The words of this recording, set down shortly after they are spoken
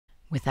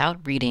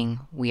Without reading,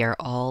 we are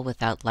all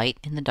without light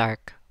in the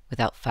dark,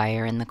 without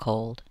fire in the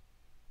cold.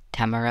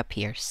 Tamora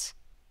Pierce.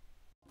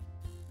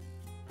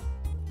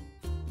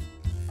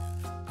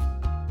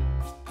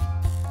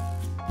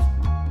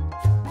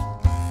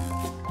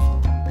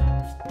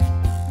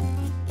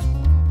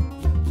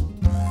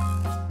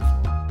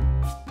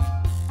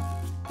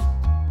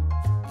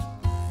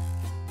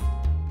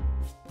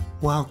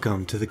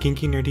 Welcome to the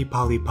Kinky Nerdy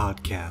Poly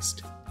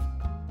Podcast.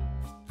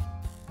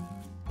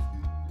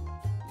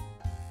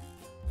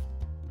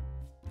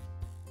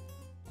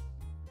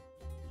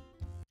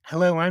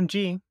 Hello, I'm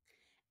G.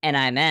 And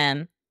I'm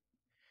M.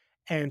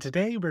 And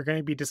today we're going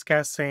to be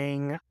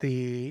discussing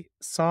the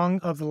Song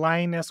of the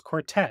Lioness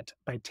Quartet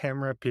by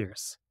Tamora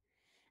Pierce.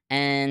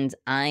 And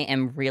I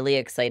am really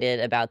excited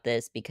about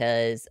this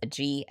because,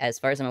 G, as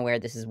far as I'm aware,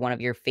 this is one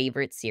of your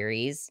favorite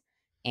series,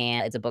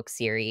 and it's a book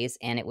series,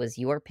 and it was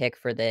your pick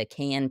for the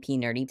KNP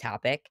Nerdy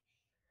topic,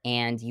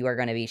 and you are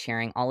going to be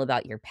sharing all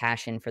about your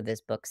passion for this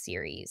book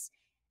series.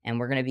 And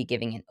we're going to be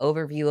giving an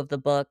overview of the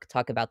book,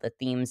 talk about the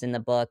themes in the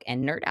book,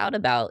 and nerd out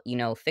about,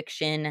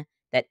 fiction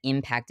that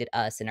impacted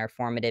us in our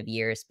formative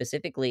years,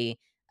 specifically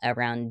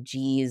around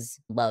G's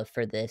love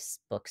for this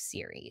book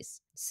series.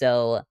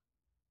 So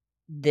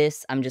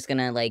I'm just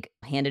gonna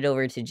hand it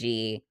over to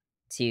G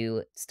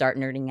to start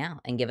nerding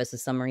out and give us a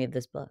summary of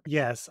this book.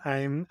 Yes,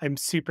 I'm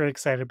super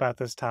excited about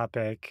this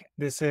topic.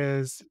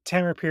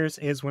 Tamora Pierce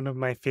is one of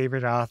my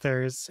favorite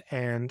authors,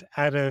 and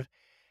out of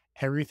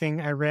everything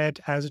I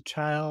read as a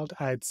child,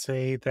 I'd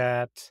say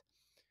that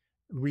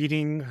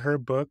reading her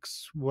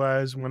books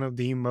was one of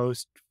the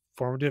most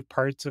formative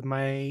parts of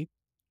my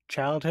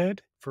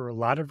childhood for a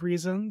lot of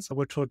reasons,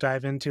 which we'll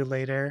dive into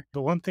later.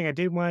 But one thing I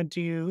did want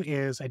to do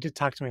is I did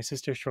talk to my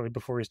sister shortly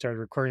before we started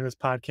recording this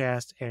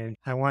podcast, and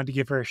I wanted to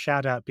give her a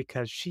shout out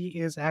because she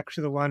is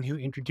actually the one who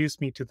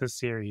introduced me to this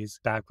series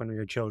back when we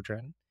were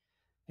children.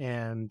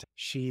 And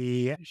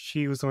she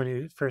was the one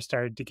who first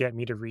started to get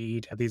me to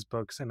read these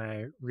books, and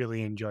I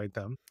really enjoyed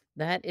them.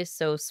 That is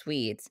so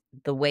sweet.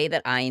 The way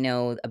that I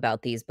know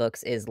about these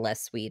books is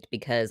less sweet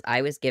because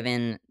I was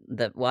given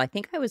I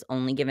think I was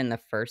only given the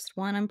first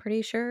one, I'm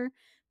pretty sure,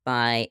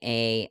 by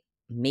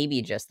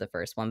maybe just the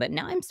first one, but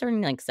now I'm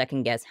starting to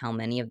second guess how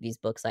many of these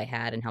books I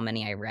had and how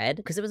many I read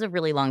because it was a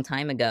really long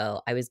time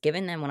ago. I was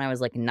given them when I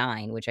was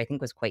 9, which I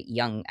think was quite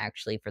young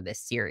actually for this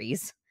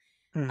series.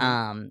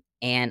 Mm-hmm.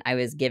 And I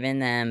was given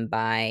them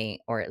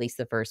or at least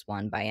the first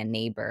one, by a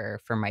neighbor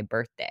for my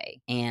birthday.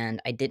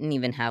 And I didn't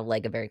even have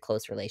a very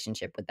close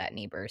relationship with that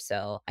neighbor.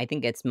 So I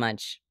think it's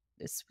much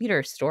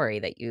sweeter story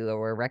that you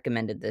were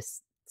recommended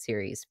this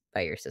series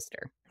by your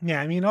sister. Yeah,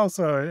 I mean,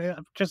 also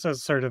just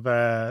as sort of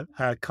a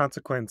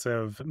consequence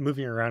of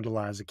moving around a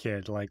lot as a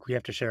kid, we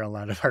have to share a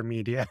lot of our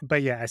media.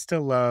 But yeah, I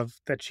still love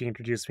that she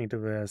introduced me to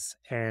this,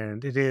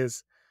 and it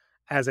is,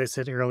 as I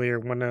said earlier,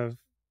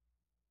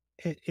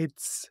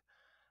 it's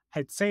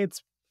I'd say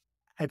it's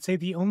I'd say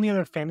the only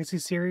other fantasy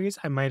series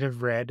I might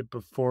have read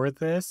before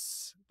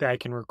this that I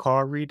can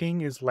recall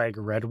reading is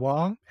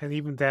Redwall, and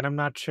even then I'm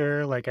not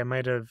sure.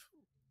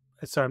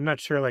 I'm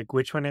not sure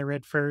which one I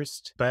read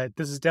first, but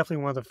this is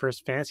definitely one of the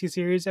first fantasy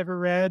series I ever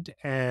read,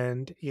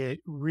 and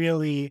it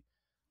really,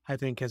 I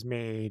think, has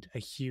made a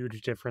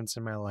huge difference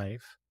in my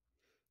life.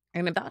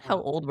 And about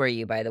how old were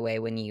you, by the way,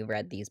 when you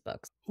read these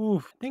books? I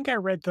think I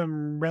read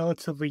them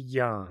relatively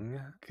young,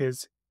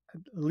 because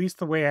at least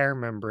the way I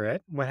remember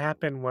it, what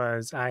happened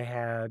was I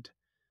had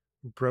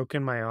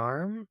broken my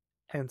arm,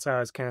 and so I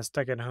was kind of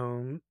stuck at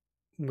home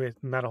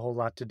with not a whole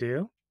lot to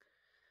do.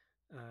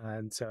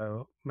 And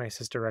so my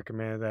sister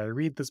recommended that I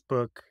read this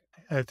book,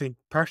 I think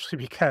partially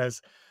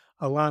because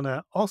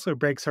Alana also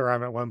breaks her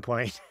arm at one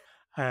point,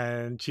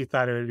 and she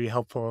thought it would be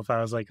helpful if I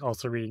was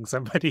also reading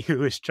somebody who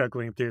was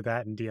struggling through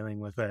that and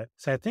dealing with it.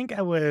 So I think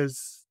I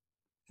was,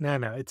 no,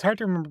 it's hard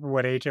to remember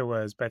what age I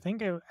was, but I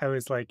think I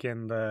was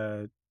in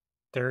the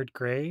third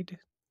grade,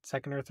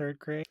 second or third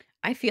grade.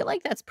 I feel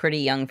like that's pretty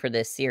young for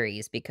this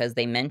series because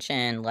they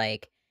mention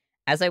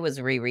as I was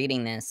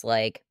rereading this,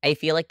 I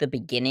feel like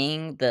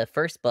the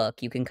first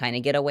book, you can kind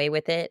of get away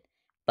with it.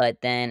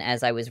 But then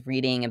as I was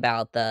reading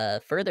about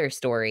the further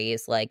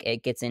stories,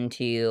 it gets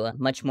into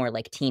much more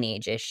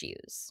teenage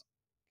issues.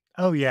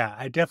 Oh yeah,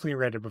 I definitely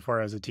read it before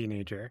I was a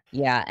teenager.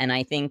 Yeah, and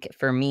I think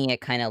for me, it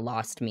kinda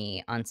lost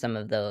me on some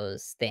of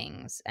those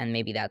things, and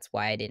maybe that's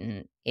why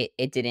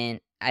it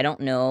didn't. I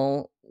don't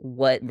know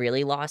what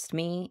really lost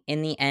me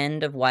in the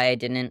end of why I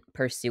didn't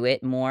pursue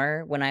it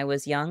more when I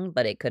was young,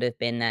 but it could have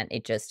been that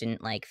it just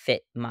didn't,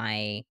 fit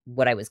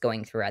what I was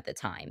going through at the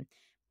time.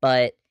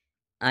 But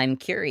I'm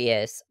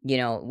curious,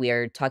 we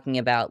are talking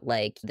about,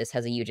 this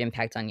has a huge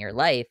impact on your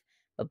life,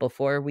 but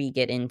before we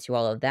get into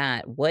all of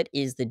that, what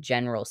is the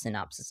general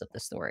synopsis of the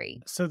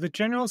story? So the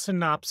general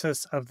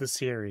synopsis of the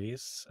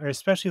series, or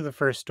especially the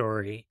first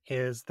story,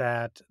 is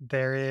that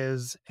there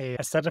is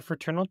a set of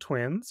fraternal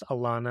twins,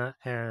 Alana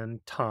and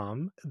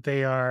Tom.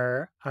 They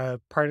are a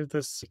part of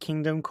this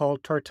kingdom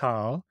called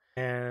Tortal,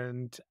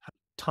 and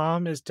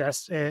Tom is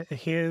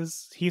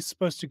he's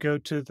supposed to go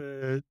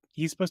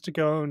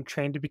and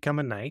train to become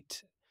a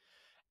knight.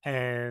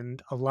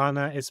 and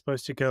Alana is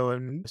supposed to go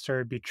and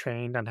sort of be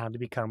trained on how to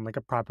become like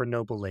a proper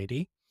noble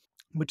lady,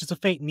 which is a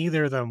fate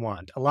neither of them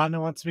want. Alana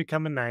wants to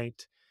become a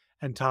knight,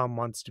 and Tom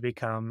wants to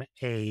become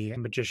a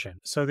magician.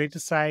 So they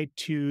decide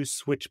to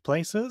switch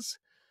places,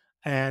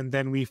 and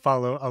then we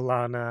follow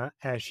Alana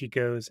as she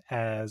goes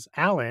as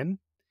Alan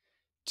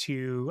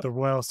to the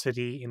royal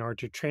city in order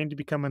to train to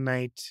become a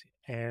knight,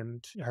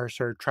 and her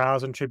sort of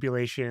trials and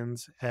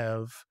tribulations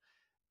of,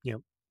 you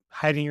know,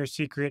 hiding her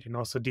secret and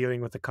also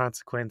dealing with the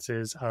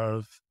consequences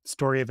of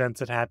story events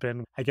that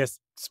happen. I guess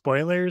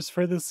spoilers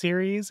for the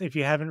series if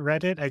you haven't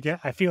read it.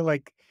 I feel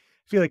like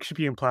should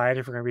be implied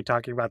if we're going to be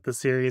talking about the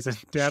series in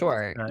depth.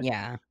 Sure,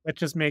 yeah. Let's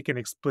just make an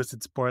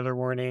explicit spoiler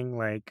warning.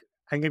 Like,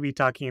 I'm going to be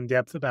talking in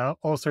depth about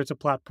all sorts of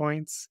plot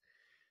points.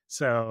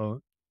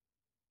 So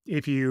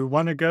if you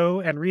want to go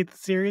and read the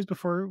series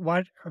before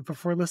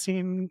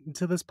listening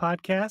to this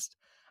podcast,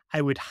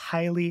 I would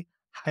highly,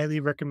 highly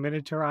recommend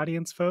it to our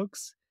audience,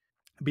 folks.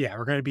 But yeah,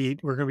 we're gonna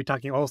be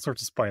talking all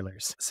sorts of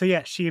spoilers. So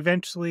yeah, she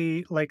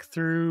eventually, like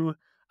through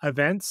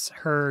events,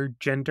 her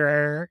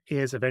gender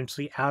is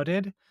eventually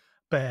outed,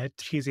 but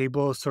she's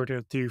able, sort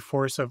of through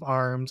force of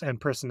arms and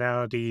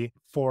personality,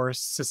 force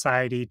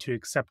society to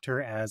accept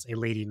her as a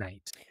lady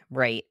knight.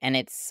 Right, and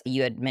it's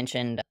you had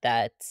mentioned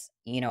that,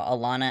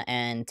 Alana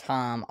and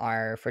Tom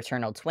are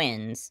fraternal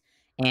twins,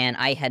 and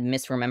I had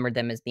misremembered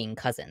them as being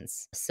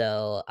cousins.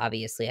 So,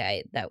 obviously,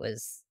 I that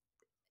was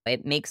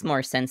it makes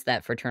more sense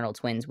that fraternal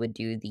twins would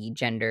do the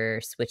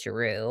gender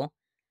switcheroo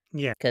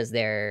Yeah, because 'cause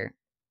they're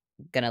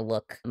gonna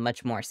look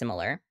much more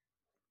similar,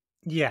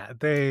 yeah.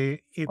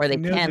 They or it's they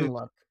can noted.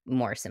 look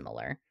more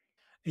similar.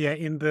 Yeah,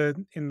 in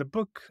the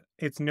book,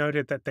 it's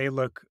noted that they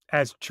look,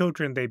 as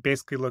children, they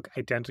basically look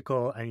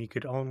identical, and you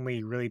could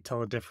only really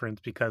tell a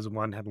difference because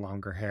one had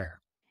longer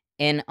hair.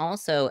 And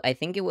also, I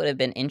think it would have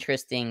been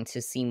interesting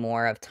to see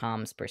more of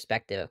Tom's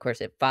perspective. Of course,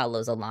 it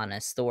follows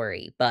Alana's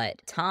story,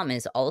 but Tom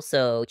is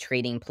also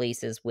trading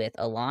places with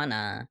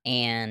Alana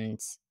and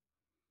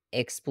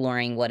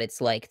exploring what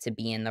it's like to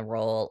be in the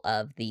role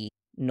of the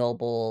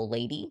noble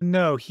lady.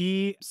 No,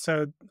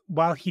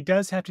 while he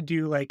does have to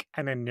do like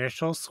an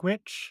initial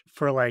switch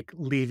for like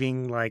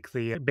leaving like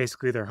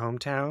basically their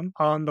hometown,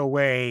 on the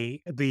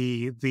way,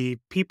 the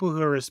people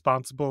who are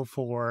responsible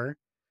for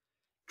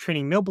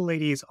training noble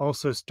ladies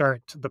also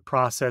start the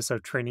process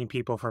of training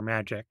people for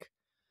magic.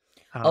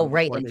 Oh,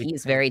 right, Where and they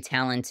he's can very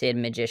talented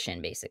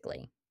magician,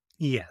 basically.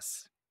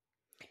 Yes.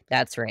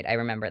 That's right, I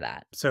remember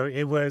that. So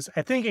it was,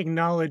 I think,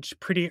 acknowledged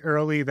pretty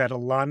early that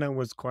Alana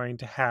was going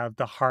to have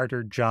the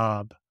harder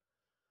job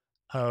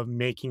of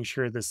making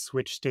sure the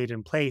switch stayed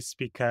in place,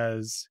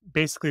 because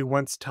basically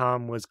once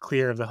Tom was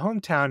clear of the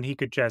hometown, he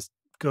could just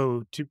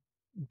go to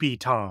be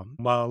Tom,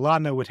 while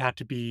Alana would have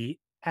to be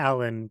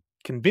Alan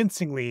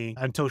convincingly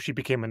until she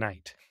became a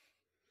knight.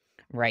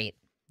 Right.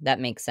 That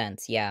makes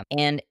sense, yeah.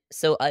 And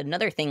so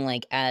another thing,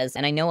 like, and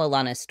I know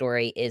Alana's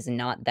story is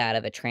not that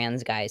of a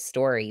trans guy's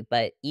story,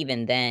 but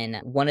even then,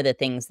 one of the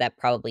things that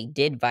probably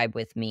did vibe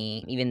with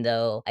me, even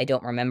though I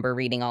don't remember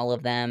reading all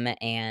of them,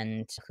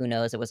 and who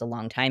knows, it was a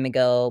long time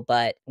ago,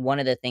 but one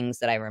of the things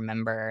that I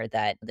remember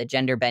that the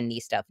gender bendy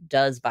stuff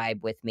does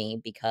vibe with me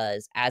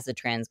because as a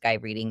trans guy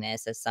reading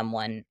this, as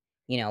someone,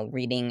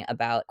 reading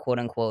about quote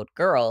unquote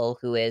girl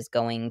who is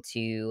going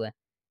to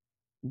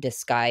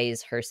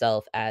disguise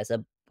herself as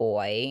a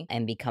boy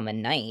and become a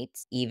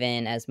knight,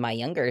 even as my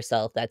younger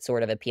self, that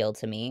sort of appealed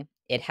to me.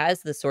 It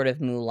has the sort of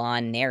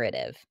Mulan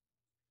narrative.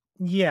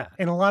 Yeah,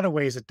 in a lot of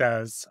ways it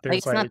does. Like, There's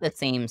it's not like the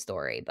same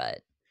story,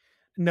 but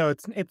No,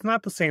 it's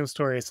not the same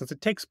story since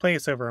it takes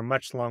place over a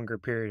much longer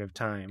period of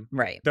time.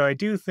 right. Though I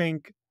do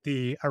think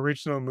the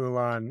original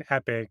Mulan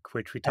epic,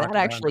 which we That talked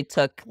about, actually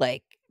took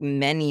like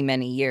many,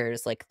 many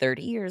years, like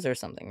 30 years or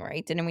something,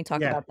 right? Didn't we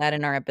talk yeah, about that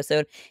in our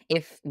episode?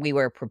 If we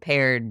were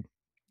prepared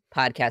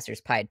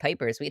podcasters, Pied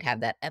Pipers, we'd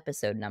have that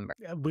episode number.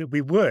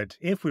 we would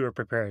if we were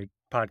prepared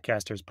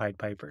podcasters Pied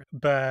Piper.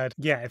 But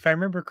yeah, if I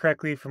remember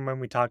correctly from when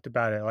we talked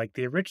about it, like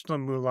the original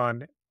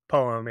Mulan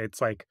poem, it's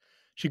like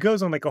she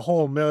goes on like a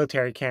whole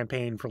military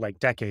campaign for like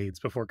decades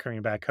before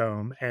coming back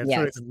home, and it's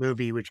really the Yes,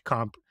 movie which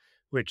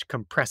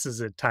compresses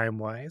it time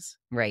wise.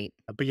 right.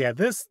 But yeah,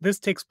 this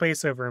takes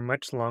place over a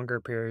much longer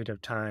period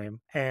of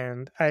time.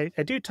 And I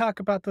do talk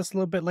about this a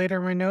little bit later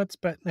in my notes,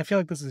 but I feel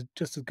like this is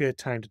just a good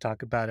time to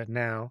talk about it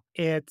now.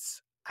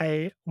 It's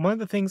I One of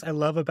the things I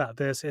love about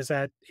this is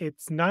that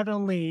it's not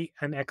only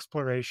an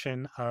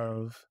exploration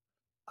of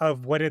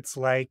what it's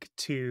like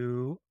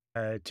to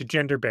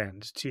gender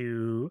bend,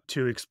 to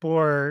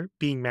explore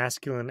being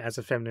masculine as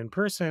a feminine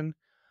person.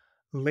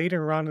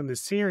 Later on in the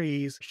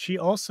series, she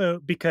also,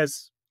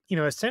 because,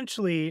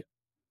 essentially,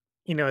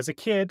 as a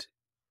kid,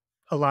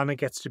 Alana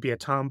gets to be a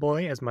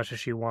tomboy as much as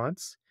she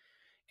wants.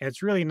 And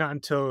it's really not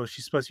until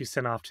she's supposed to be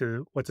sent off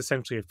to what's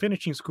essentially a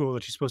finishing school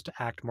that she's supposed to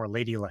act more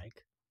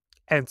ladylike.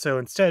 And so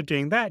instead of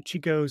doing that, she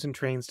goes and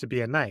trains to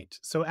be a knight.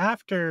 So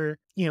after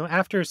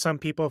some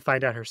people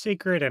find out her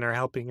secret and are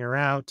helping her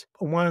out,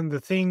 one of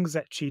the things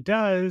that she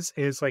does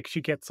is like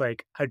she gets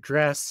like a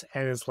dress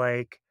and is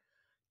like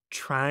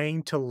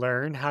trying to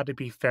learn how to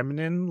be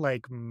feminine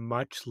like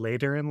much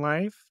later in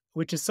life,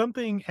 which is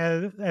something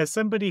as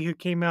somebody who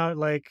came out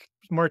like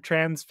more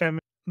trans feminine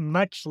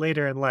much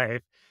later in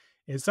life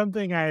is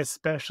something I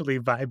especially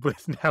vibe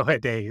with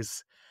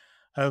nowadays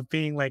of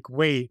being like,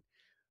 wait,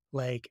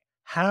 like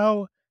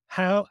how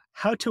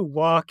to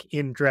walk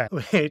in dress,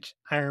 which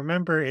I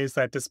remember is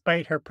that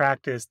despite her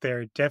practice,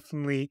 there's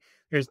definitely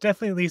at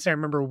least I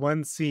remember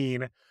one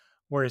scene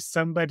where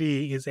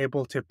somebody is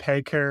able to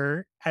peg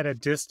her at a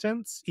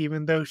distance,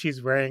 even though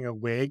she's wearing a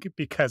wig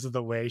because of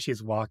the way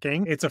she's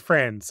walking. It's a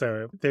friend,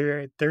 so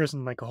there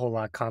isn't like a whole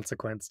lot of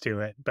consequence to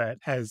it. But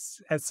as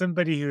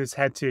somebody who's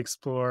had to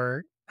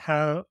explore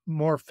how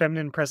more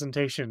feminine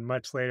presentation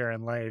much later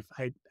in life,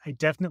 I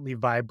definitely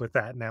vibe with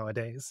that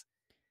nowadays.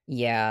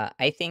 Yeah,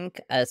 I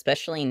think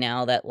especially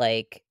now that,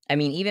 like, I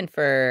mean, even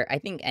for I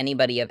think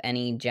anybody of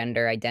any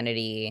gender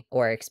identity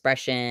or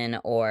expression,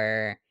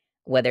 or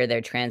whether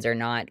they're trans or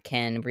not,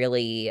 can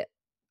really,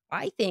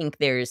 I think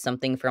there's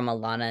something from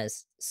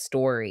Alana's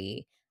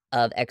story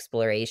of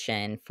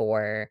exploration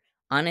for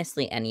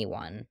honestly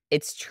anyone.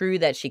 It's true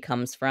that she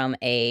comes from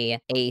a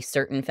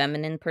certain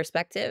feminine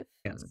perspective,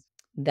 Yes.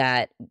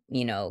 that,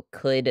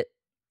 could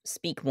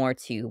speak more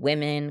to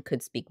women,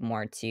 could speak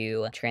more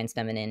to trans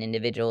feminine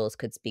individuals,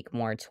 could speak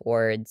more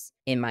towards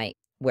in my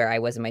where I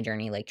was in my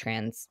journey, like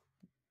trans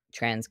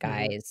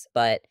Mhm. guys.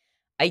 But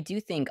I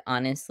do think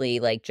honestly,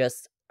 like,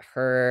 just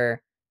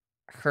her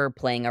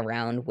playing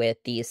around with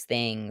these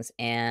things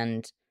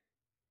and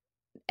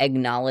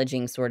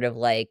acknowledging sort of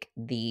like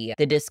the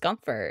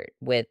discomfort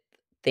with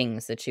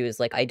things that she was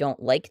like, I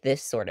don't like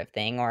this sort of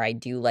thing, or I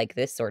do like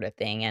this sort of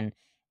thing.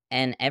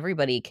 And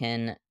everybody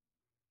can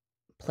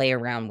play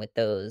around with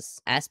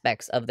those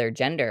aspects of their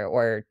gender,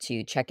 or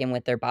to check in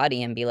with their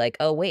body and be like,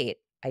 oh wait,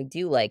 I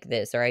do like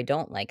this, or I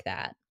don't like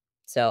that.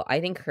 So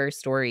I think her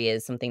story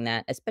is something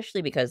that,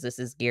 especially because this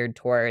is geared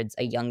towards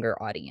a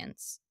younger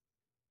audience.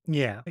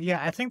 Yeah.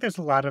 Yeah, I think there's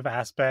a lot of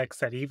aspects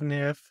that even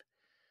if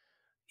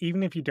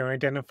you don't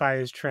identify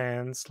as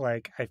trans,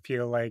 like I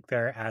feel like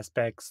there are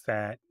aspects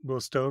that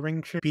will still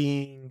ring true.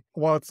 Being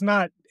well, it's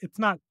not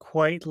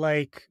quite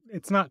like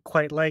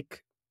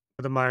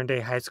the modern day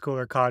high school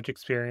or college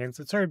experience.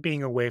 It's sort of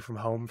being away from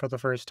home for the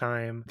first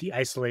time, the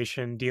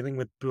isolation, dealing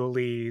with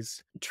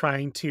bullies,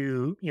 trying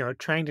to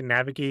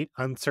navigate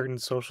uncertain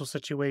social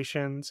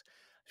situations.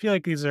 I feel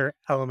like these are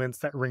elements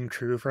that ring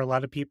true for a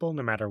lot of people,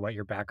 no matter what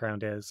your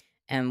background is.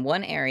 And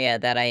one area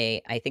that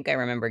I think I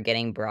remember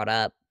getting brought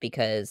up,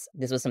 because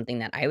this was something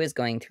that I was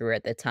going through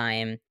at the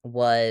time,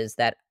 was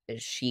that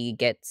she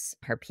gets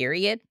her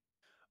period.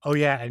 Oh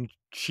yeah, and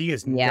she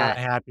is Yeah. not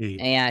happy.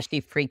 Yeah,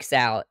 she freaks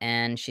out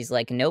and she's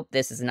like, "Nope,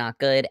 this is not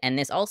good." And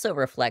this also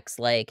reflects,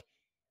 like,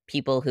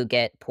 people who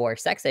get poor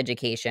sex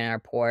education, or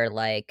poor,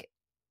 like,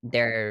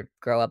 they're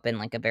grow up in,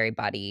 like, a very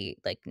body,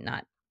 like,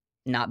 not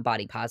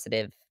body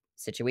positive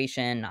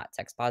situation, not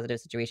sex positive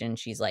situation.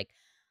 She's like,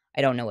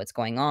 "I don't know what's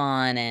going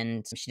on,"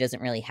 and she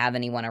doesn't really have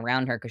anyone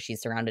around her because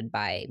she's surrounded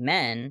by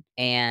men,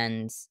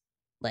 and,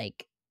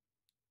 like,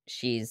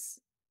 she's,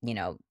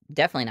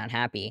 definitely not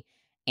happy.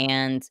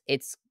 And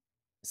it's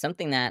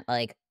something that,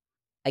 like,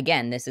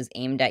 again, this is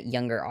aimed at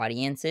younger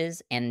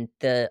audiences, and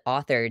the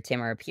author,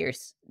 Tamora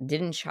Pierce,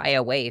 didn't shy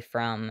away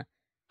from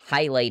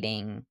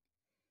highlighting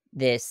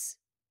this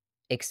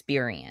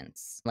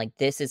experience. Like,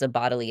 this is a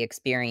bodily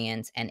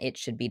experience, and it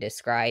should be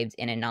described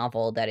in a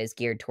novel that is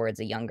geared towards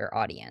a younger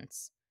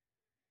audience.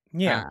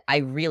 Yeah. I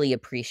really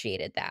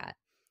appreciated that.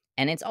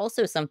 And it's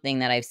also something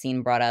that I've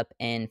seen brought up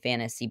in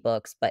fantasy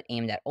books, but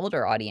aimed at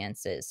older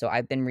audiences. So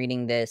I've been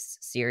reading this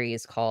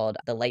series called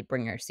the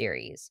Lightbringer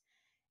series.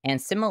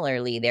 And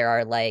similarly, there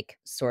are, like,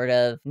 sort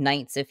of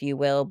knights, if you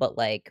will, but,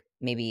 like,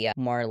 maybe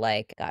more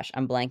like, gosh,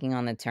 I'm blanking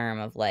on the term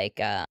of, like,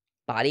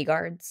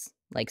 bodyguards,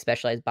 like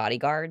specialized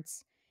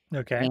bodyguards.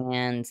 Okay.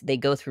 And they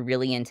go through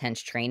really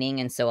intense training.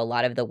 And so a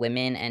lot of the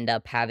women end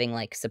up having,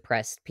 like,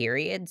 suppressed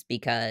periods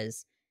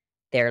because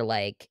they're,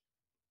 like,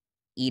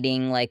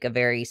 eating, like, a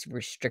very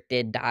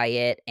restricted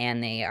diet,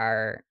 and they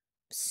are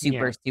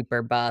super, Yeah.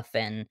 super buff.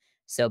 And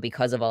so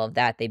because of all of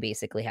that, they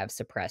basically have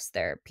suppressed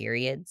their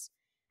periods.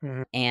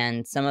 Mhm.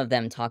 And some of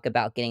them talk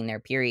about getting their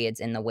periods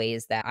in the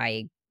ways that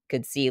I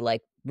could see,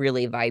 like,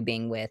 really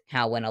vibing with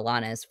how when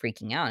Alana is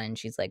freaking out and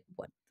she's like,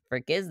 "What the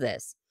frick is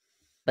this?"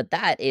 But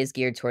that is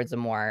geared towards a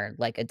more,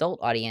 like, adult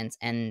audience,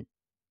 and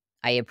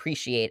I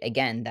appreciate,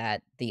 again,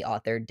 that the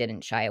author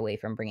didn't shy away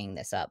from bringing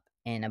this up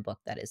in a book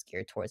that is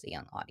geared towards a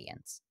young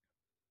audience.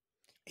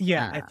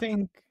 Yeah, I Uh,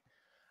 think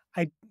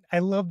I I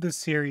love this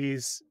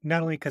series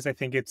not only because I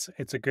think it's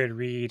a good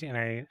read and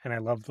I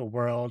love the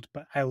world,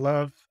 but I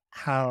love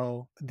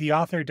how the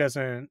author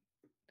doesn't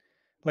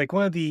like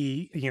one of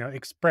the,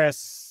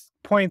 express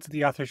points that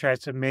the author tries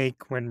to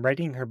make when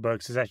writing her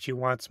books is that she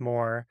wants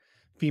more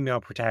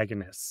female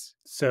protagonists.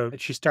 So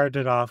she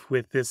started off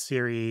with this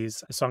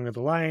series, A Song of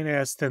the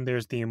Lioness, then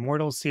there's the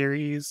Immortal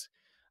series,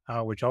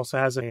 which also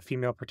has a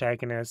female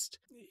protagonist.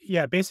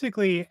 Yeah,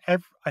 basically,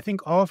 I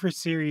think all of her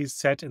series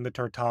set in the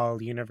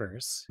Tortal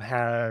universe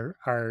are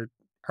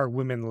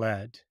women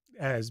led.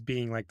 as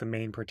being like the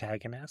main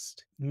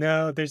protagonist.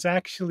 No, there's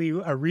actually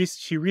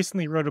she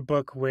recently wrote a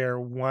book where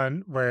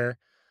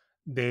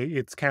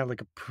it's kind of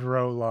like a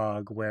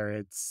prologue where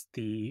it's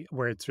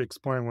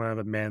exploring one of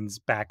the men's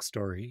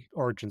backstory,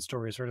 origin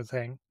story sort of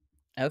thing.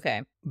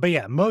 Okay. But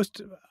yeah,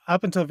 most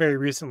up until very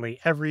recently,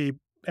 every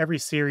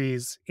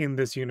series in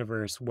this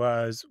universe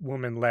was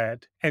woman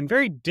led and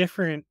very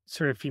different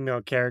sort of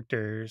female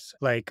characters.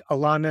 Like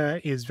Alana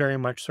is very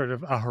much sort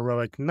of a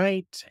heroic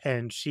knight,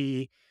 and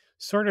she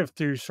sort of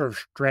through sort of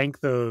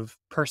strength of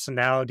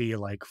personality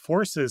like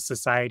forces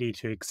society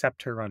to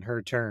accept her on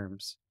her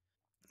terms.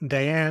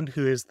 Diane,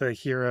 who is the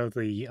hero of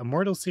the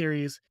Immortal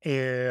series,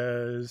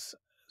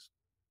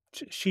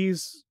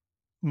 she's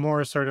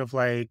more sort of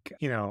like,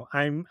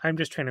 I'm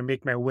just trying to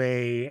make my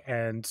way,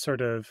 and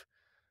sort of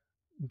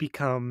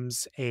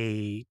becomes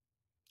I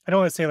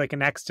don't want to say like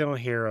an accidental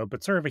hero,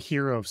 but sort of a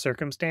hero of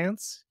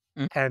circumstance.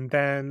 Mm. And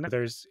then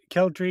there's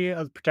Keldry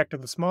of Protector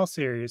of the Small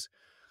series,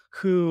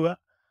 who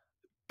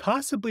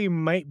possibly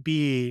might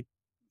be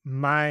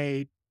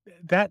my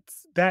that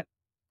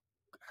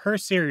her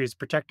series,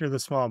 Protector of the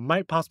Small,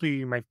 might possibly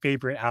be my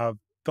favorite out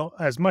of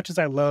as much as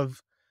I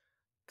love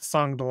the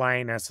Song of the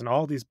Lioness and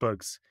all these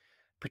books.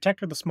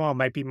 Protector of the Small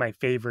might be my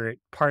favorite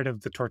part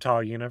of the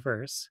Tortall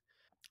universe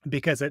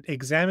because it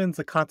examines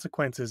the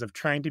consequences of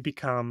trying to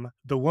become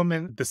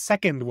the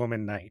second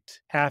woman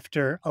knight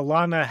after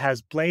Alana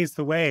has blazed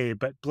the way,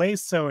 but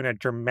blazed so in a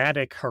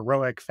dramatic,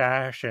 heroic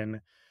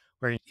fashion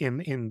where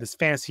in this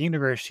fantasy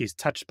universe, she's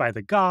touched by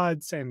the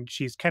gods and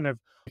she's kind of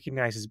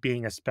recognized as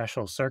being a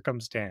special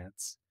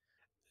circumstance.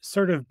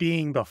 Sort of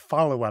being the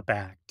follow-up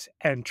act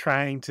and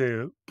trying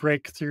to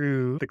break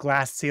through the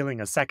glass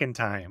ceiling a second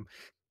time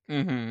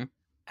Mm-hmm.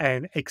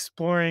 and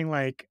exploring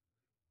like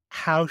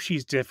how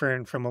she's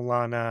different from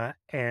Alana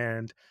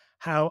and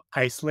how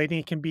isolating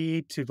it can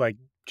be to like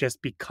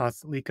just be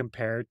constantly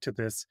compared to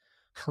this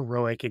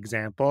heroic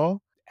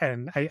example.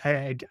 And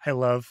I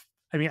love,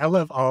 I mean, I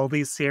love all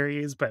these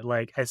series, but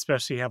like I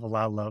especially have a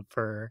lot of love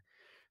for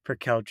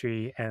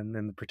Keldry and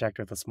then the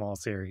Protector of the Small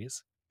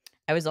series.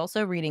 I was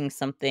also reading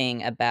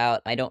something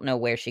about, I don't know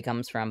where she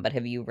comes from, but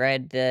have you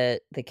read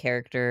the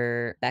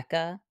character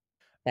Becca?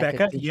 Becca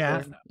Becca,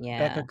 yeah, Cooper? Yeah.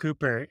 Becca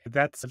Cooper.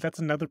 That's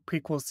another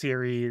prequel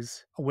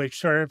series which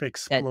sort of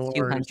That's explores.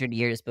 200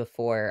 years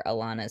before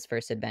Alana's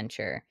first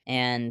adventure.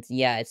 And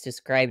yeah, it's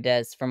described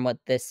as, from what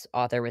this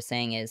author was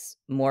saying, is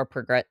more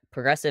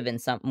progressive in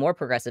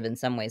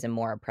some ways and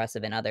more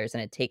oppressive in others.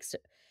 And it takes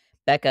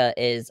Becca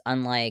is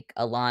unlike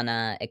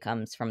Alana, it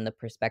comes from the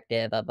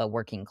perspective of a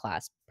working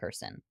class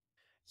person.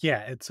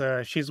 Yeah, it's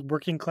she's a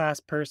working class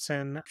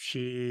person.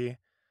 She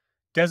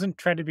doesn't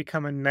try to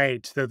become a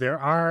knight, though there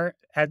are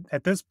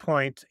at this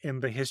point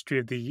in the history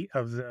of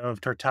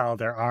Tortall,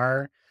 there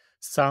are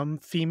some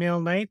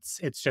female knights.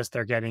 It's just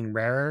they're getting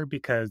rarer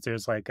because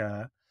there's like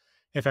a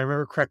if I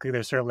remember correctly,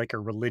 there's sort of like a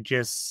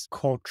religious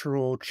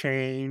cultural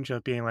change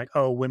of being like,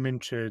 oh, women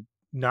should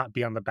not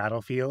be on the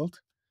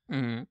battlefield.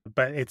 Mhm.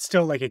 But it's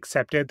still like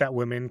accepted that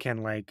women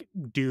can like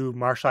do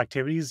martial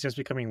activities, just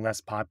becoming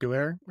less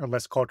popular or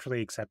less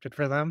culturally accepted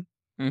for them.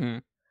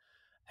 Mhm.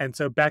 And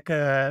so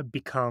Becca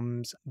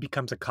becomes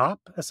a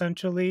cop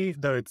essentially,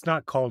 though it's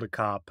not called a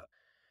cop.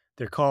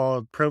 They're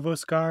called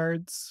provost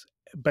guards,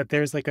 but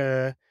there's like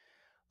I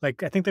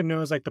think they're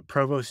known as like the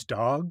provost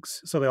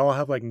dogs. So they all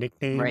have like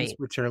nicknames Right.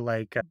 which are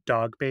like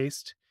dog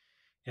based.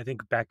 I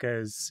think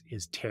Becca's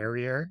is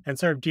terrier, and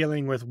sort of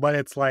dealing with what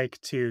it's like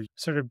to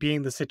sort of be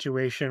in the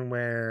situation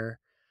where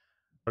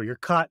you're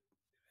caught,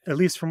 at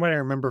least from what I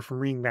remember from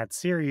reading that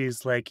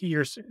series, like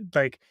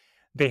like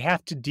they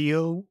have to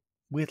deal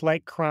with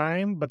like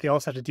crime, but they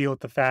also have to deal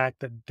with the fact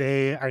that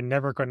they are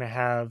never going to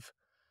have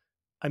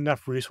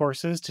enough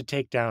resources to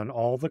take down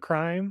all the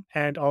crime,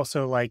 and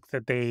also like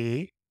that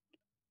they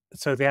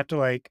have to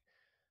like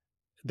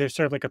there's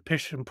sort of like a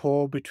push and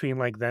pull between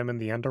like them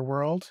and the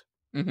underworld,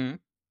 Mhm.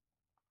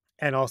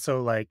 and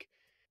also like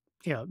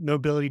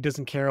nobility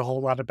doesn't care a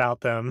whole lot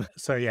about them.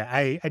 So yeah,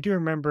 I do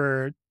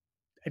remember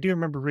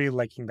really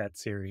liking that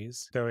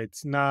series, though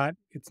it's not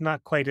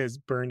quite as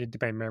burned into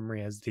my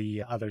memory as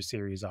the other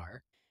series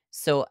are.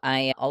 So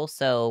I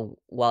also,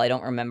 while I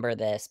don't remember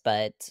this,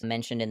 but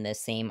mentioned in this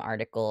same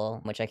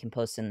article, which I can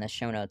post in the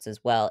show notes as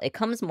well, it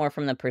comes more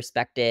from the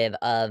perspective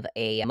of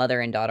a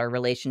mother and daughter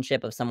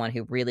relationship of someone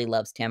who really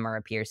loves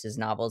Tamora Pierce's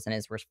novels and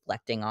is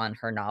reflecting on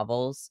her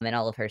novels and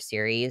all of her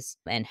series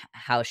and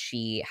how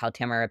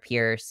Tamora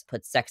Pierce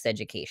puts sex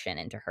education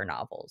into her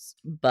novels.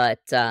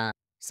 But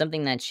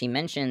something that she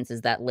mentions is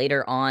that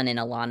later on in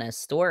Alana's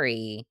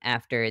story,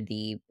 after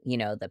the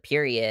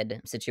period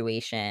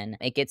situation,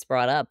 it gets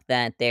brought up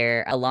that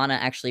Alana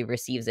actually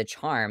receives a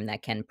charm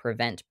that can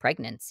prevent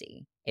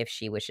pregnancy if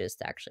she wishes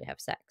to actually have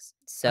sex.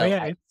 Oh So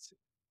yeah, I it's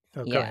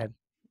oh go yeah. ahead.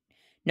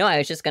 No, I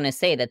was just gonna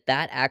say that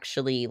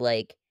actually,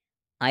 like,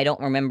 I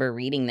don't remember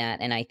reading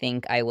that, and I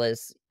think I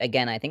was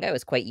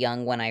quite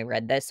young when I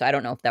read this, so I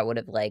don't know if that would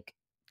have, like,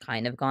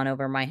 kind of gone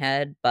over my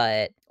head,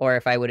 but or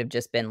if I would have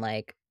just been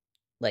like,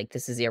 like,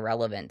 this is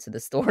irrelevant to the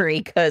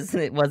story because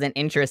it wasn't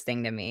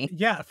interesting to me.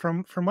 Yeah,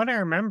 from what I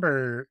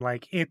remember,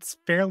 like it's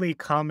fairly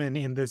common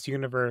in this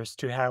universe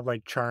to have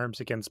like charms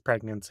against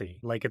pregnancy.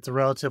 Like it's a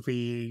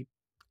relatively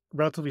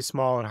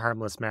small and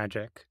harmless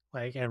magic,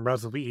 like and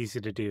relatively easy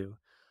to do.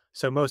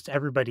 So most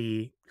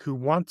everybody who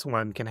wants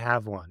one can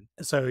have one.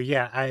 So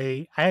yeah,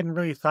 I hadn't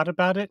really thought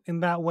about it in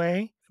that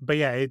way, but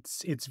yeah,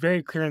 it's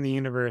very clear in the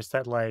universe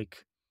that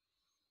like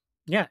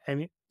yeah,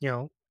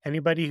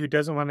 anybody who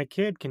doesn't want a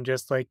kid can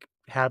just like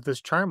have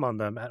this charm on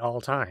them at all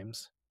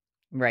times.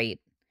 Right.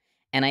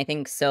 And I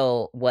think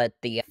so what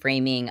the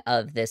framing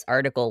of this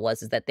article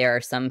was is that there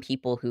are some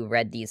people who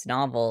read these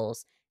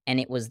novels and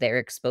it was their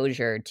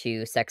exposure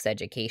to sex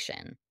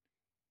education.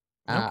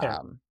 Okay.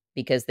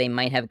 Because they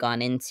might have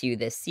gone into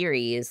this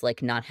series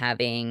like not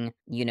having,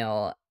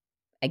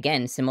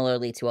 again,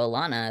 similarly to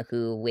Alana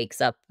who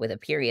wakes up with a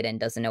period and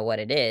doesn't know what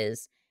it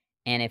is.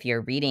 And if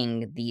you're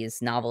reading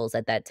these novels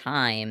at that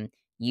time,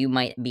 you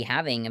might be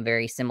having a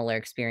very similar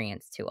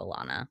experience to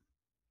Alana.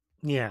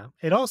 Yeah.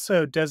 It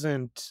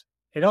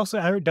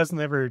doesn't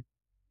ever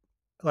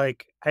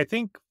like I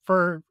think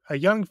for a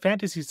young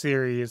fantasy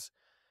series,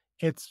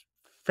 it's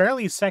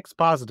fairly sex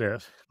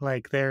positive.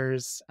 Like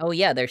there's Oh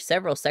yeah, there's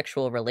several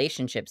sexual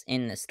relationships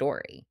in the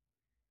story.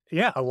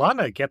 yeah,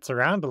 Alana gets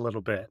around a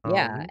little bit.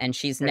 Yeah, and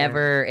she's And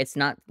never it's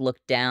not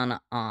looked down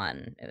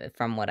on,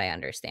 from what I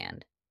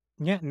understand.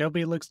 yeah,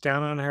 nobody looks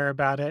down on her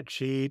about it.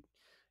 She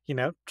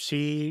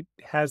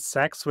has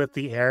sex with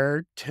the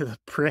heir to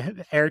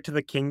the heir to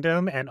the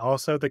kingdom and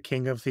also the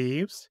king of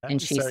thieves.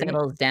 And she So yeah,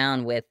 settles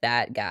down with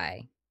that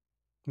guy.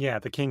 yeah,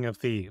 the king of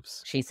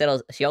thieves. She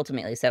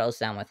ultimately settles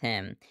down with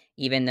him,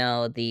 even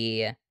though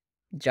the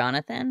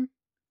Jonathan,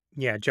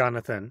 Yeah,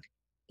 Jonathan.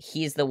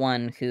 he's the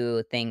one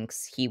who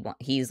thinks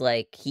he's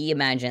like he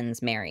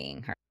imagines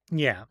marrying her.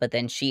 Yeah, But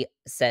then she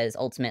says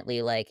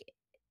ultimately like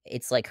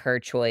it's like her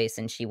choice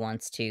and she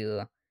wants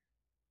to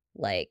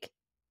like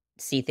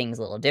see things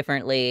a little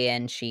differently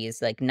and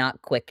she's like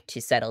not quick to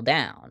settle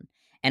down.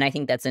 And I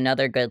think that's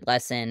another good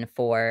lesson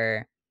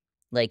for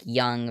like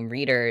young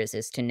readers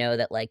is to know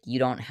that like you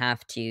don't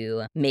have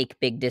to make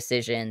big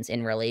decisions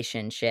in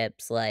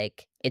relationships.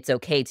 Like it's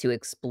okay to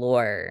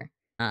explore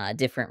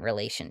different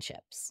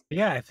relationships.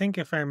 yeah. I think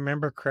if I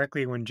remember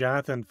correctly, when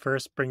Jonathan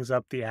first brings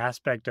up the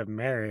aspect of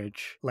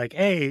marriage, like,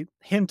 a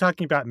him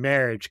talking about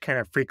marriage kind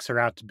of freaks her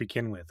out to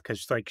begin with,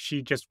 because like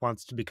she just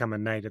wants to become a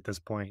knight at this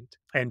point,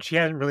 and she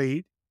hasn't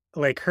really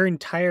like her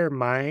entire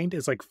mind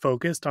is like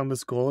focused on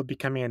this goal of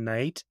becoming a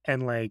knight,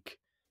 and like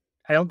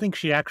I don't think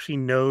she actually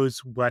knows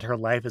what her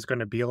life is going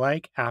to be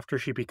like after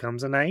she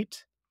becomes a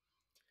knight,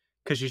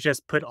 because she's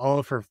just put all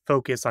of her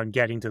focus on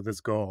getting to this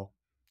goal.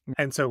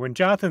 And so when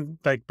Jonathan,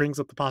 like, brings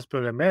up the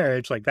possibility of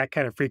marriage, like, that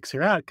kind of freaks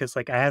her out because,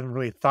 like, I haven't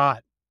really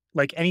thought,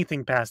 like,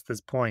 anything past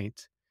this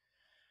point.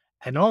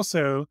 And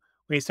also,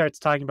 when he starts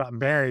talking about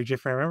marriage,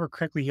 if I remember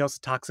correctly, he also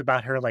talks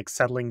about her, like,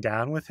 settling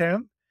down with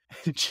him.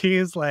 And she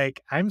is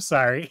like, "I'm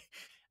sorry.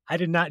 I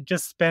did not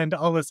just spend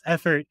all this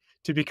effort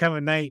to become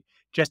a knight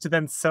just to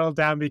then settle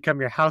down and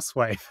become your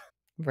housewife."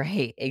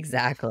 Right,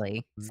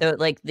 exactly. So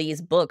like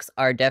these books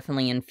are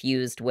definitely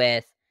infused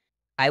with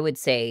I would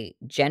say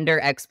gender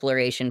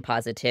exploration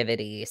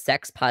positivity,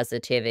 sex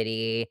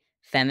positivity,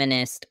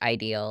 feminist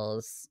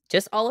ideals,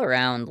 just all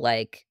around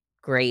like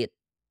great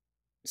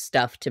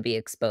stuff to be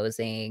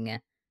exposing,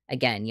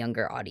 again,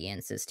 younger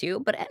audiences too,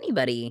 but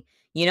anybody.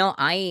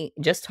 I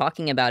just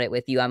talking about it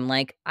with you, I'm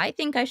like, I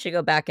think I should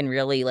go back and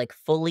really like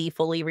fully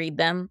read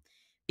them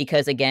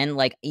because again,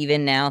 like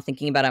even now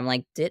thinking about it, I'm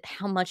like, did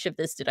how much of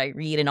this did I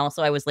read? And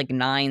also I was like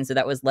 9, so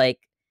that was like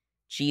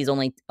geez,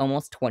 only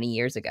almost 20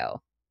 years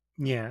ago.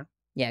 Yeah.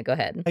 Yeah, go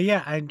ahead.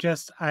 Yeah,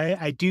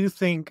 I do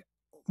think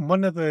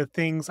one of the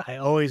things I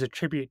always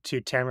attribute to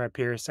Tamara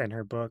Pierce and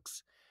her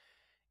books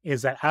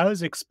is that I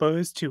was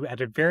exposed to, at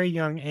a very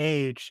young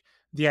age,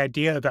 the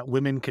idea that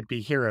women could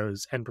be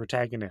heroes and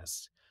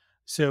protagonists.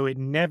 So it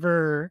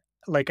never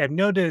like I've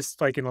noticed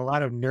like in a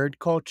lot of nerd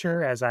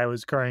culture as I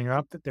was growing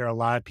up that there are a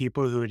lot of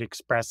people who would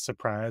express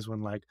surprise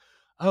when like,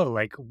 oh,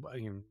 like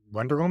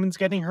Wonder Woman's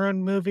getting her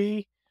own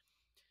movie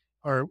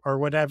or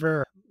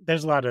whatever.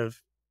 There's a lot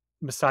of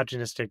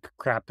misogynistic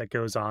crap that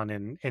goes on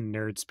in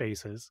nerd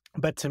spaces.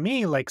 But to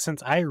me, like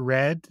since I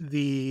read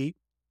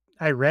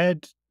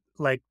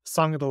like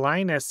Song of the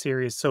Lioness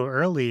series so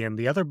early and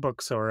the other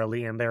books so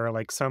early, and they were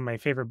like some of my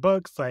favorite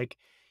books, like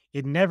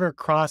it never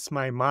crossed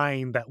my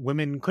mind that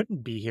women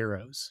couldn't be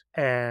heroes.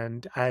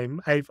 And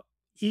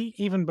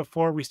even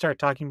before we start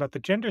talking about the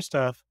gender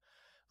stuff,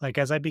 like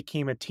as I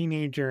became a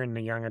teenager and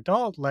a young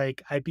adult,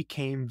 like I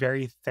became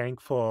very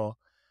thankful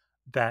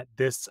that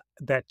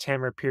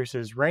Tamara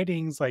Pierce's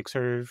writings like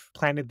sort of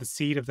planted the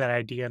seed of that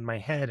idea in my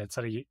head at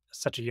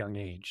such a young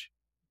age.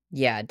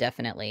 Yeah,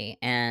 definitely.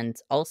 And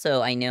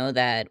also, I know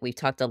that we've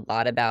talked a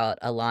lot about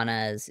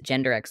Alana's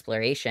gender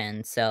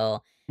exploration.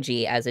 So,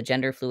 gee, as a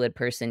gender fluid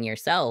person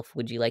yourself,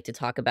 would you like to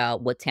talk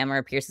about what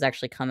Tamara Pierce has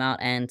actually come out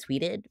and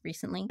tweeted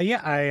recently?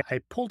 Yeah, I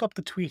pulled up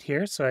the tweet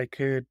here so I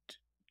could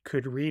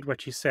read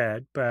what she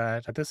said,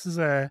 but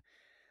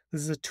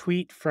This is a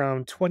tweet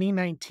from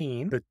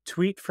 2019. The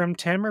tweet from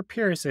Tamora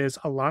Pierce is,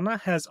 Alana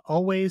has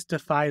always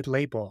defied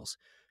labels.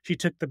 She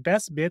took the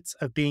best bits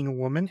of being a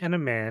woman and a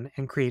man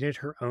and created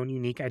her own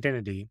unique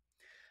identity.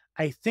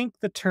 I think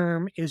the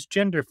term is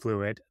gender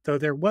fluid, though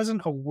there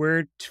wasn't a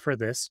word for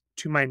this,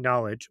 to my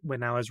knowledge,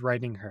 when I was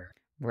writing her.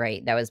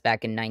 Right, that was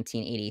back in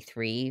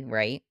 1983,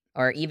 right?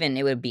 Or even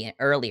it would be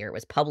earlier, it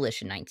was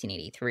published in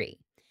 1983.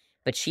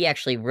 But she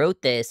actually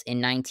wrote this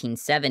in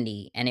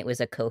 1970, and it was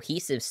a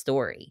cohesive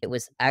story. It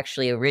was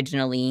actually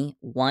originally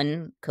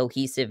one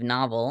cohesive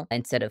novel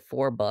instead of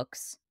 4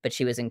 books, but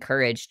she was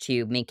encouraged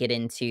to make it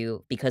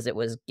into, because it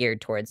was geared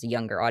towards a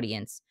younger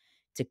audience,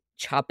 to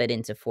chop it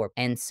into 4.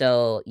 And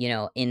so,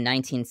 in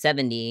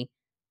 1970,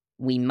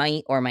 we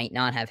might or might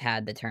not have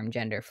had the term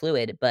gender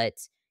fluid, but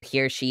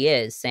here she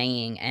is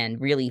saying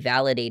and really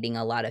validating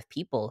a lot of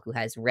people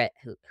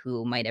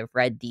who might have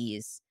read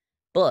these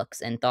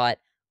books and thought,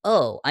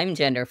 "Oh, I'm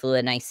gender fluid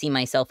and I see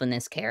myself in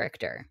this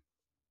character."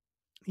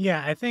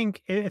 Yeah, I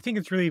think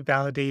it's really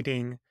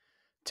validating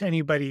to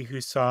anybody who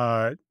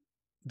saw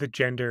the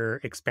gender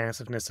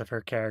expansiveness of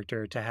her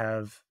character to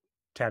have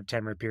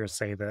Tamara Pierce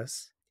say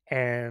this.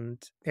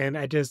 And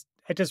I just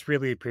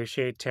really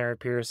appreciate Tara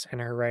Pierce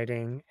and her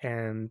writing.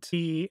 And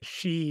she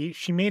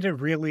made it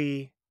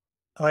really,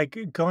 like,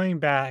 going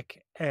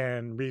back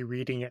and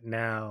rereading it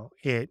now,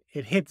 it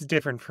hits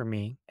different for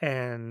me.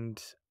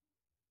 And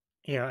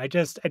I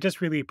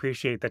just really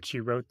appreciate that she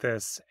wrote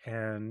this,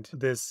 and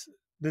this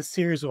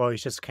series will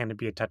always just kind of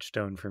be a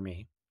touchstone for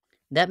me.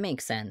 That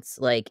makes sense.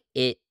 Like,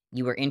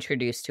 you were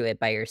introduced to it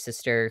by your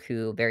sister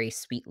who very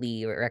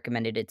sweetly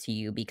recommended it to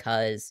you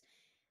because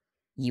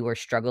you were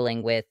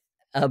struggling with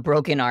a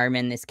broken arm,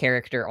 and this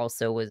character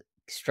also was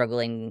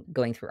struggling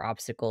going through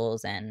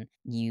obstacles, and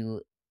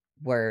you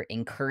were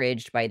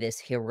encouraged by this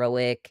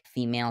heroic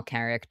female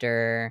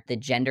character. The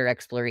gender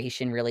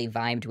exploration really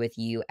vibed with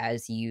you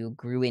as you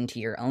grew into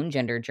your own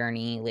gender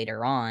journey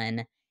later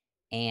on,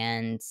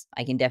 and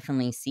I can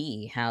definitely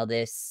see how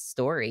this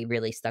story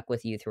really stuck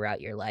with you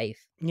throughout your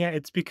life. Yeah,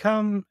 it's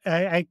become,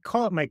 I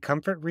call it my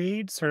comfort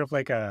read, sort of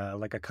like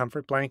a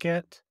comfort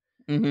blanket.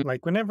 Mhm.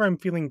 Like, whenever I'm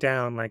feeling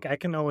down, like, I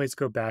can always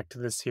go back to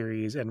the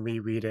series and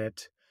reread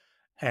it,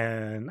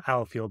 and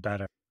I'll feel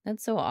better.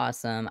 That's so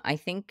awesome. I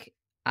think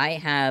I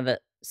have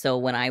so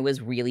when I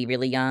was really,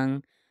 really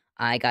young,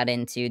 I got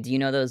into, do you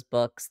know those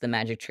books, the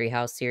Magic Tree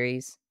House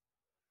series?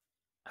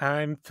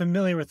 I'm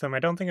familiar with them. I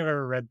don't think I've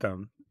ever read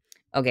them.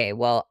 Okay,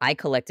 well, I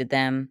collected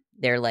them.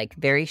 They're, like,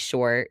 very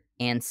short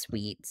and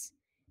sweet,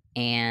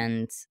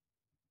 and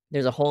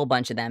there's a whole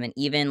bunch of them, and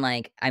even,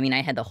 like, I mean,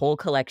 I had the whole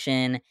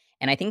collection,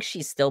 and I think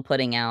she's still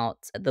putting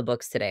out the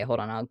books today. Hold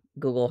on, I'll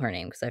Google her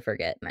name because I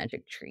forget.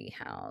 Magic Tree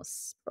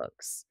House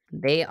books.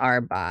 They are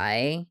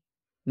by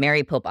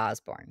Mary Pope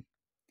Osborne.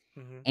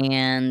 Mhm.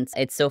 And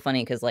it's so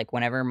funny because, like,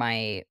 whenever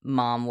my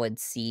mom would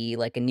see,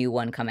 like, a new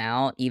one come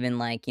out, even,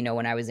 like,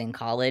 when I was in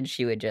college,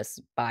 she would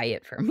just buy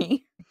it for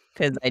me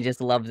because I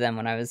just loved them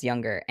when I was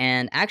younger.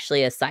 And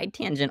actually, a side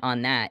tangent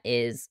on that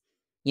is,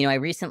 I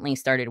recently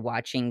started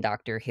watching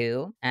Doctor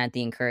Who at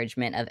the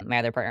encouragement of my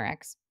other partner,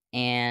 X.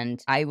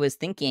 And I was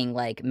thinking,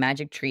 like,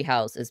 Magic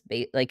Treehouse is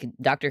like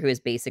Doctor Who is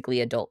basically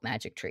adult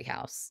Magic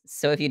Treehouse.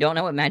 So if you don't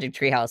know what Magic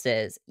Treehouse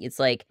is, it's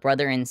like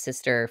brother and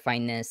sister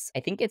find this. I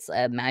think it's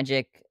a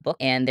magic book,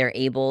 and they're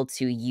able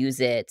to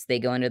use it. They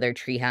go into their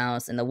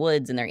treehouse in the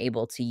woods, and they're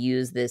able to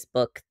use this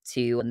book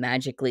to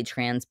magically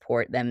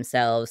transport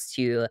themselves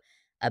to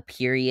a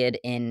period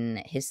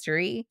in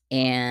history.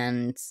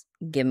 And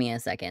give me a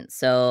second.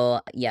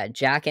 So yeah,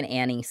 Jack and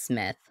Annie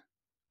Smith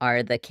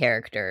are the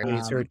character.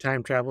 Use her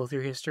time travel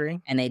through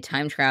history. And they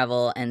time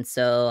travel, and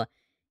so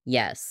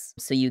yes.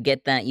 So you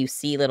get that, you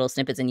see little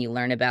snippets and you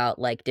learn about,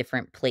 like,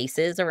 different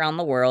places around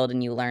the world,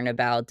 and you learn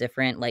about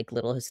different, like,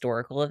 little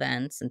historical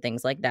events and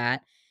things like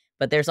that.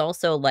 But there's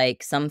also,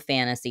 like, some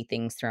fantasy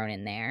things thrown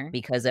in there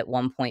because at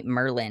one point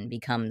Merlin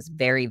becomes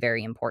very,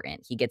 very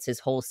important. He gets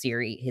his whole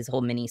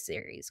mini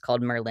series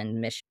called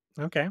Merlin Mission.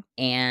 Okay.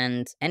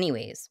 And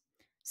anyways,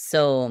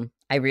 so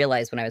I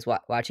realized when I was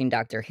watching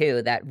Doctor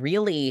Who that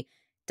really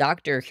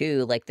Doctor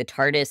Who, like, the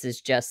TARDIS is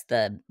just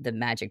the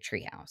magic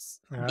treehouse.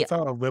 Yeah. It's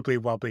all wibbly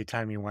wobbly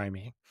timey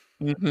wimey.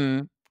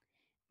 Mhm.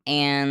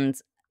 And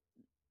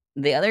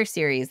the other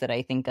series that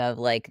I think of,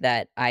 like,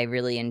 that I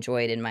really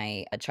enjoyed in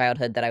my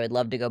childhood that I would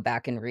love to go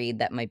back and read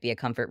that might be a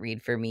comfort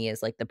read for me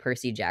is, like, the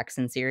Percy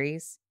Jackson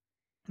series.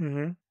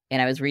 Hmm.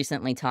 And I was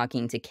recently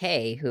talking to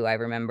Kay, who I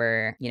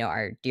remember,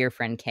 our dear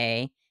friend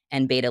Kay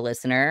and beta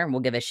listener.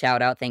 We'll give a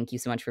shout out. Thank you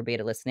so much for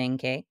beta listening,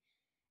 Kay.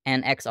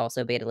 And X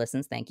also beta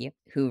listens, thank you,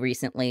 who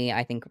recently,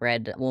 I think,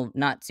 read, well,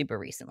 not super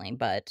recently,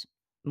 but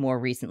more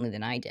recently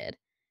than I did,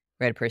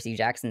 read Percy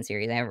Jackson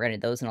series. I haven't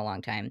read those in a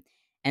long time.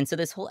 And so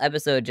this whole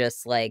episode,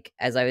 just like,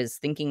 as I was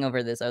thinking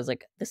over this, I was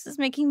like, this is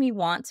making me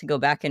want to go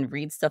back and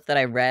read stuff that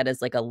I read as,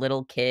 like, a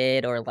little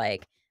kid or,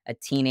 like, a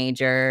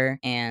teenager.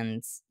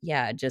 And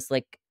yeah, just,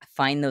 like,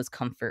 find those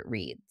comfort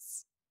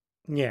reads.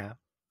 Yeah.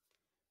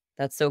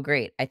 That's so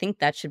great. I think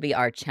that should be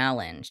our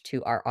challenge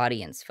to our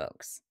audience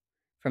folks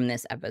from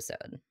this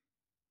episode.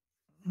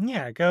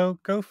 Yeah, go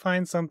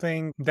find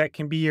something that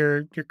can be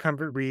your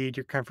comfort read,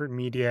 your comfort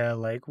media,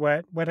 like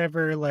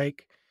whatever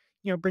like,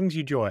 brings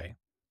you joy.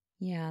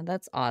 Yeah,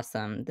 that's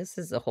awesome. This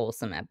is a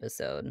wholesome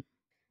episode.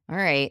 All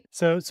right.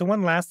 So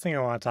one last thing I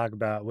want to talk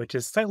about, which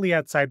is slightly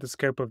outside the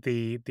scope of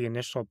the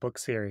initial book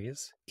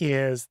series,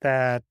 is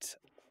that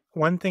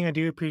one thing I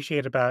do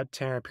appreciate about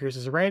Tamora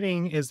Pierce's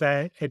writing is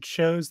that it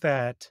shows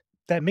that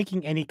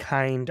making any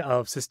kind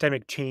of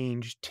systemic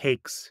change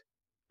takes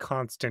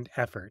constant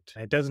effort.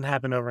 It doesn't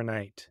happen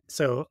overnight.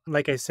 So,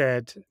 like I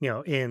said,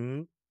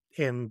 in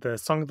the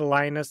Song of the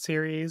Lioness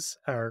series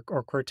or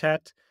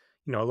quartet,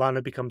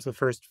 Alana becomes the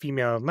first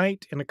female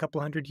knight in a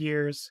couple hundred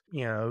years.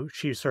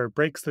 She sort of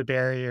breaks the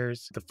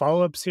barriers. The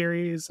follow-up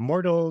series,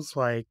 Mortals,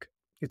 like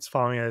it's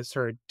following a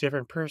sort of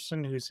different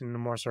person who's in a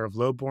more sort of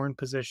low-born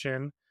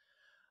position.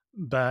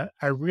 But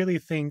I really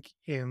think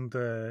in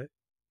the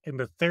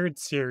third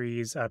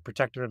series,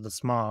 Protector of the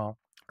Small,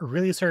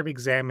 really sort of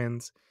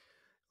examines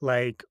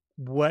like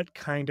what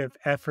kind of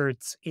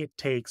efforts it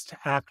takes to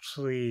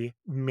actually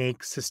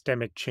make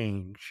systemic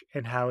change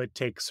and how it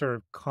takes sort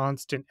of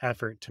constant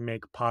effort to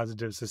make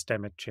positive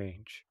systemic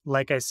change.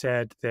 Like I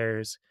said,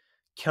 there's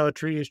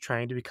Keltry is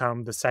trying to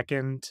become the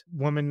second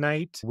woman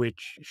knight,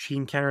 which she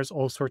encounters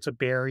all sorts of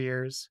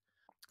barriers.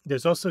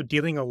 There's also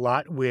dealing a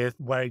lot with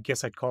what I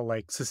guess I'd call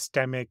like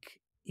systemic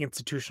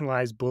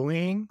institutionalized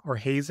bullying or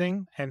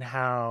hazing, and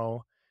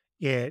how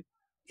it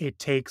it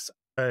takes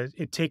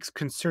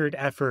concerted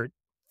effort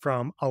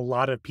from a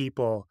lot of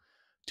people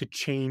to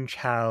change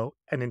how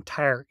an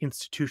entire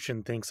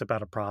institution thinks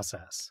about a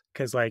process.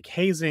 Because like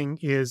hazing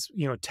is,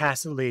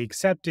 tacitly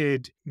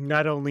accepted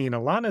not only in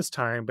Alana's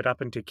time, but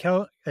up into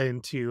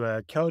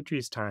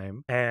Keldry's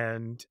time.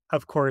 And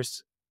of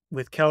course,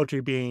 with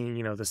Keldry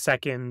being, the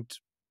second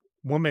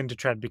woman to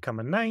try to become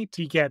a knight,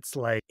 he gets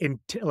like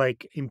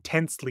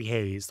intensely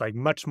hazed, like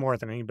much more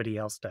than anybody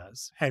else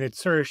does. And it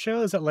sort of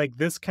shows that like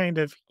this kind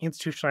of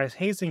institutionalized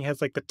hazing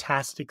has like the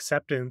tacit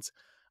acceptance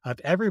of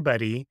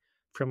everybody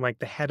from like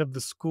the head of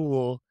the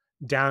school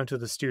down to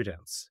the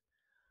students.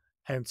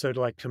 And so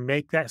to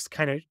make that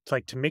kind of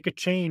like to make a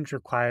change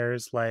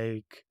requires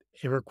a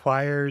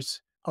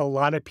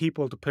lot of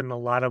people to put in a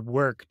lot of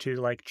work to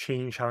like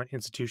change how an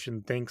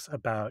institution thinks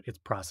about its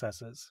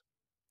processes.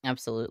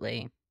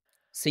 Absolutely.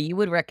 So you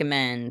would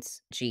recommend,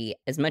 G,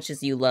 as much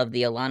as you love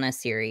the Alana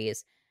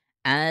series,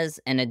 as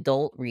an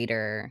adult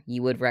reader,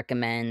 you would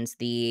recommend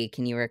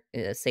can you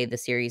say the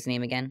series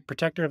name again?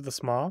 Protector of the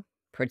Small.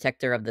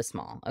 Protector of the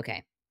Small.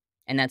 Okay.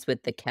 And that's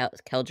with the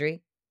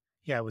Keldry?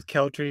 Yeah, with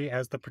Keltry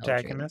as the Keldry.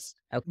 protagonist.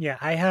 Okay. Yeah,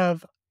 I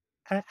have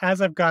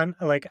as I've gone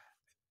like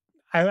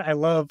I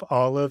love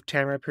all of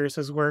Tamora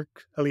Pierce's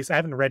work. At least I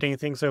haven't read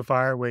anything so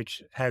far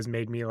which has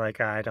made me like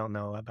I don't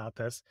know about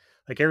this.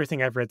 Like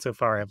everything I've read so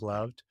far I've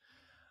loved.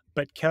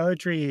 But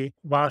Keldry,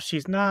 while she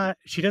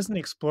doesn't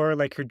explore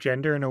like her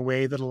gender in a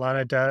way that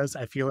Alana does,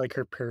 I feel like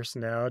her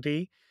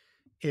personality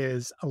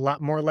is a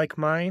lot more like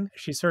mine.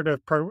 She's sort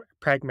of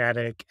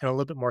pragmatic and a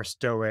little bit more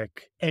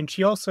stoic. And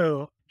she's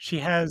also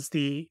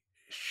a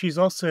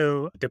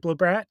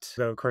diplobrat,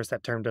 though of course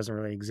that term doesn't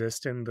really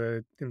exist in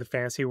the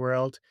fantasy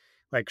world.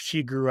 Like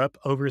she grew up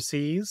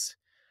overseas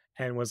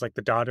and was like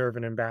the daughter of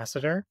an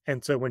ambassador.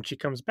 And so when she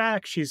comes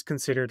back, she's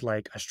considered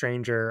like a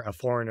stranger, a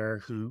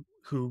foreigner who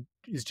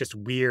is just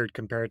weird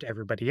compared to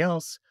everybody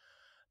else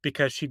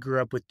because she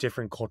grew up with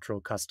different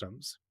cultural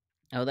customs.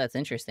 Oh, that's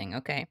interesting.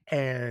 Okay.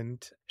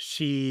 And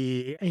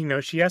she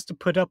has to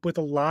put up with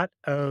a lot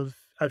of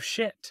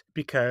shit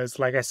because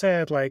like I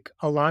said, like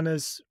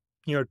Alana's,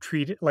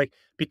 treated like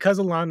because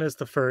Alana's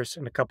the first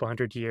in a couple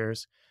hundred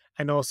years,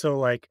 and also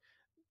like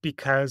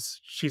because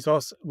she's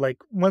also like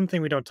one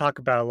thing we don't talk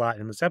about a lot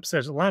in this episode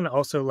is Alana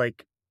also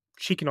like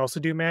she can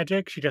also do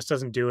magic. She just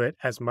doesn't do it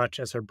as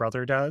much as her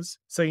brother does.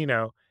 So,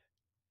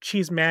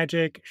 she's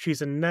magic,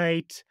 she's a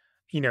knight,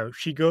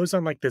 she goes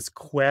on like this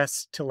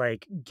quest to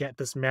like get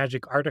this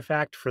magic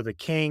artifact for the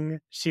king.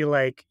 She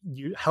like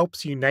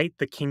helps unite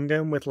the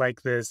kingdom with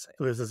like this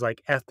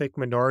like ethnic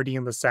minority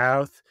in the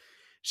south.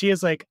 She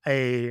is like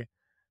a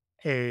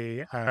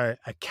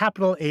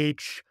capital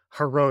H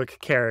heroic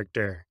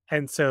character.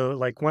 And so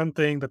like one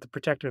thing that the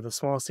Protector of the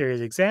Small series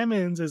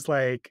examines is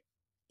like,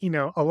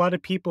 a lot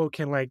of people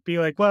can like be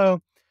like,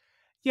 well,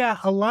 yeah,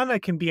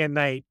 Alana can be a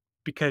knight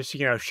because,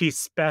 she's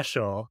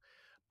special.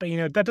 But,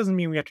 that doesn't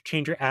mean we have to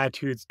change our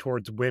attitudes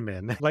towards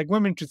women. Like,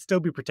 women should still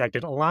be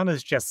protected.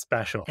 Alana's just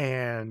special.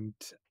 And,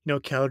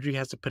 Keldry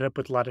has to put up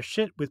with a lot of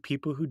shit with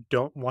people who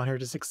don't want her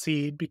to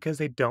succeed because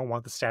they don't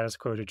want the status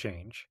quo to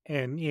change.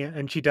 And, yeah,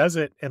 and she does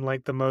it in,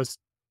 like, the most,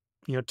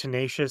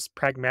 tenacious,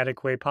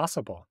 pragmatic way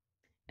possible.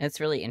 It's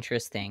really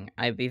interesting.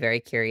 I'd be very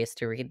curious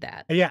to read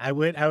that. Yeah, I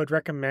would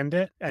recommend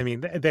it. I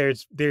mean,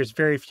 there's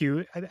very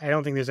few. I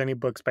don't think there's any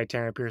books by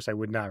Tamora Pierce I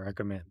would not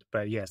recommend.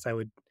 But yes, I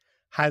would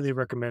highly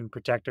recommend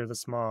Protector of the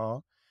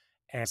Small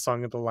and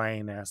Song of the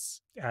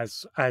Lioness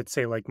as I'd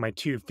say like my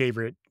two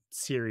favorite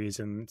series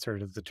in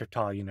sort of the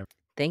Turtle universe.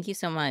 Thank you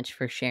so much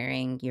for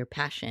sharing your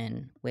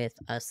passion with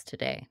us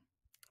today.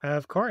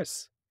 Of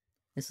course.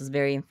 This was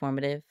very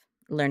informative.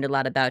 Learned a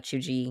lot about you,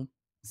 G.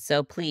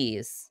 So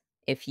please,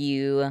 if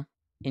you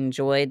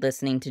enjoyed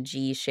listening to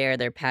G share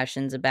their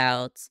passions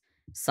about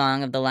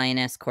Song of the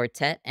Lioness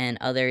Quartet and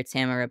other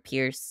Tamora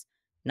Pierce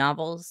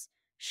novels,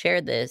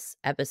 share this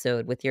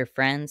episode with your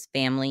friends,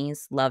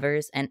 families,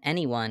 lovers, and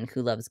anyone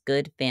who loves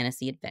good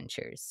fantasy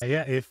adventures.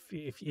 Yeah, if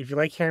you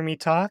like hearing me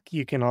talk,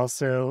 you can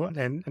also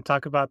and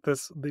talk about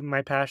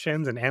my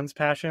passions and M's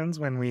passions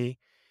when we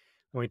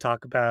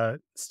talk about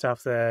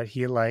stuff that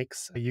he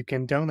likes. You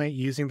can donate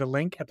using the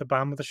link at the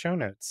bottom of the show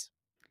notes.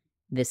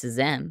 This is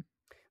M.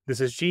 This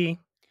is G.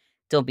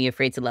 Don't be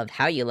afraid to love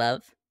how you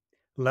love,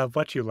 Love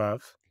what you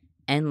love.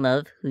 and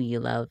love who you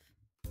love.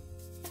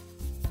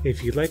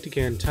 If you'd like to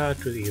get in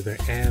touch with either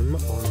M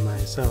or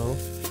myself,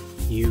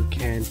 you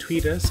can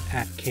tweet us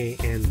at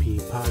KNP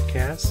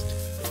Podcast.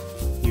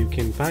 You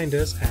can find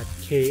us at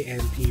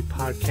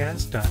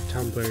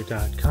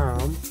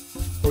knppodcast.tumblr.com,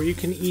 or you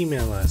can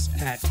email us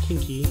at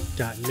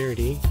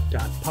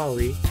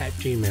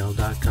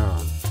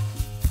kinky.nerdy.poly@gmail.com.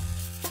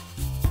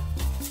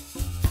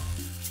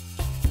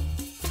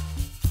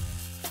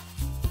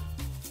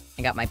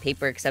 I got my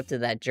paper accepted to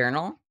that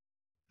journal.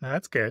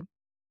 That's good.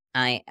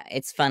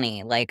 It's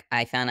funny, like,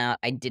 I found out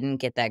I didn't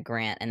get that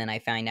grant, and then I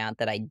found out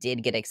that I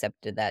did get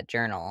accepted to that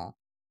journal,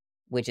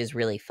 which is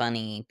really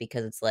funny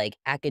because it's like,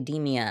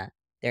 academia,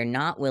 they're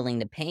not willing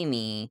to pay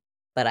me,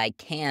 but I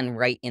can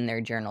write in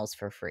their journals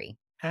for free.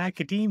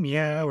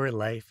 Academia, where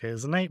life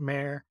is a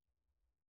nightmare.